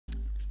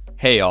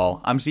Hey y'all,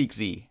 I'm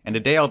ZekeZ, and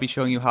today I'll be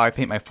showing you how I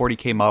paint my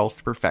 40k models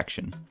to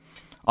perfection.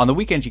 On the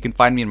weekends you can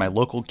find me in my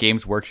local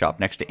games workshop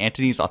next to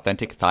Antony's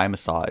Authentic Thigh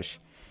Massage.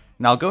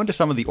 Now I'll go into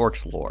some of the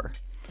orcs lore.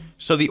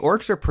 So the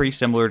orcs are pretty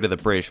similar to the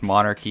British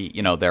monarchy,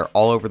 they're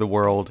all over the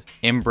world,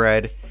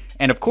 inbred,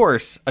 and of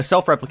course, a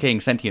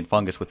self-replicating sentient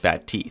fungus with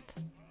bad teeth.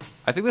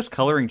 I think this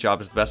coloring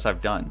job is the best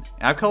I've done,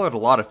 and I've colored a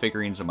lot of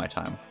figurines in my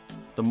time.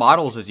 The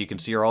models, as you can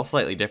see, are all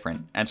slightly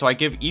different, and so I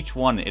give each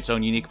one its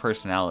own unique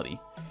personality.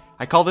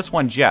 I call this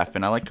one Jeff,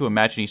 and I like to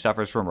imagine he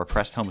suffers from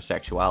repressed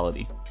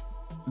homosexuality.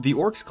 The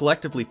orcs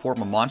collectively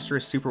form a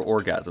monstrous super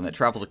orgasm that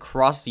travels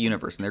across the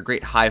universe in their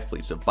great hive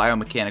fleets of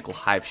biomechanical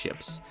hive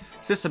ships,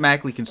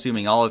 systematically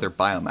consuming all of their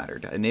biomatter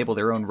to enable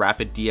their own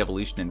rapid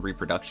de-evolution and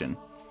reproduction.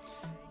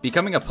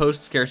 Becoming a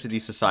post-scarcity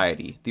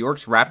society, the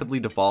orcs rapidly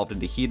devolved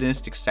into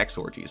hedonistic sex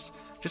orgies,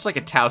 just like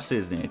a Tao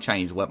Sizn in a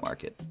Chinese wet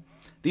market.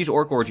 These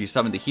orc orgies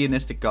summoned the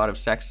hedonistic god of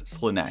sex,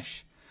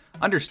 Slaanesh.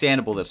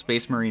 Understandable that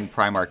Space Marine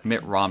Primarch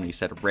Mitt Romney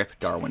said RIP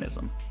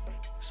Darwinism.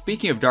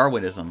 Speaking of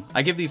Darwinism,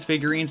 I give these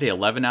figurines a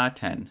 11 out of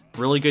 10.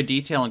 Really good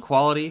detail and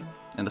quality,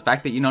 and the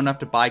fact that you don't have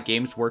to buy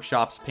Games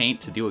Workshop's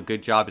paint to do a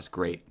good job is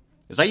great,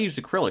 as I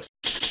used acrylics.